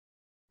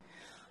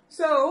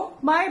So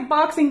my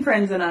boxing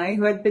friends and I,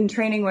 who had been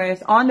training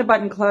with On the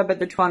Button Club at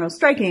the Toronto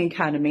Striking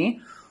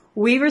Academy,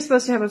 we were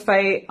supposed to have a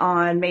fight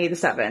on May the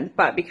 7th,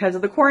 but because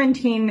of the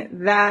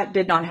quarantine, that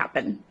did not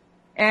happen.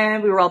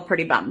 And we were all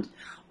pretty bummed.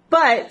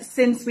 But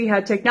since we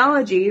had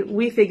technology,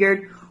 we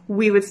figured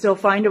we would still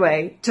find a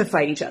way to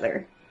fight each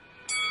other.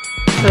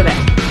 So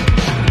then.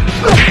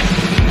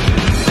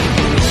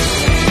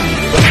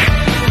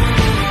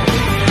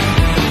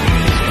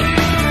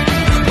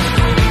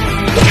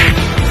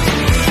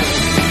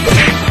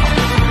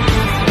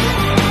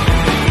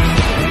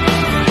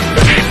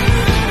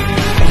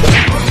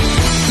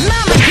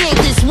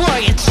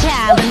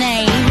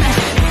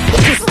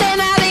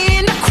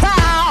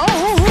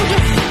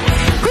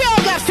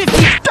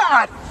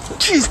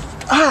 Jeez.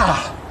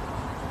 Ah.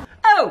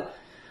 Oh.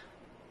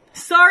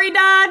 Sorry,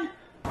 Dad.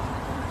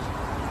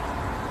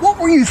 What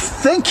were you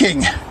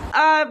thinking?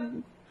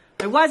 I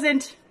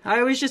wasn't.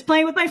 I was just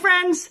playing with my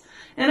friends,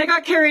 and I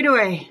got carried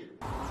away.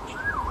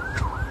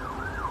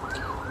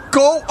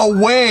 Go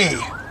away.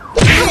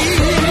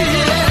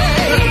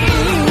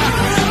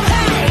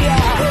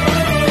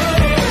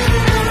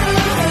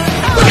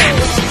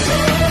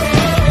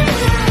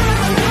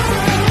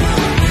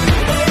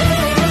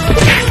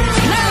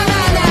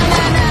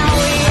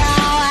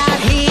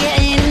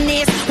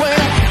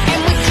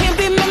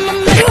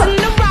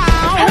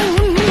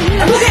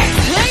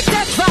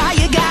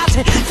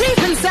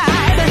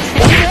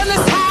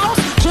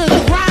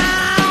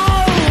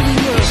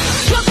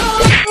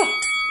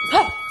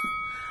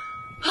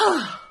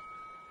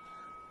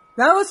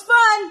 That was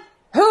fun!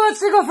 Who wants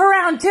to go for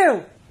round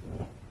 2?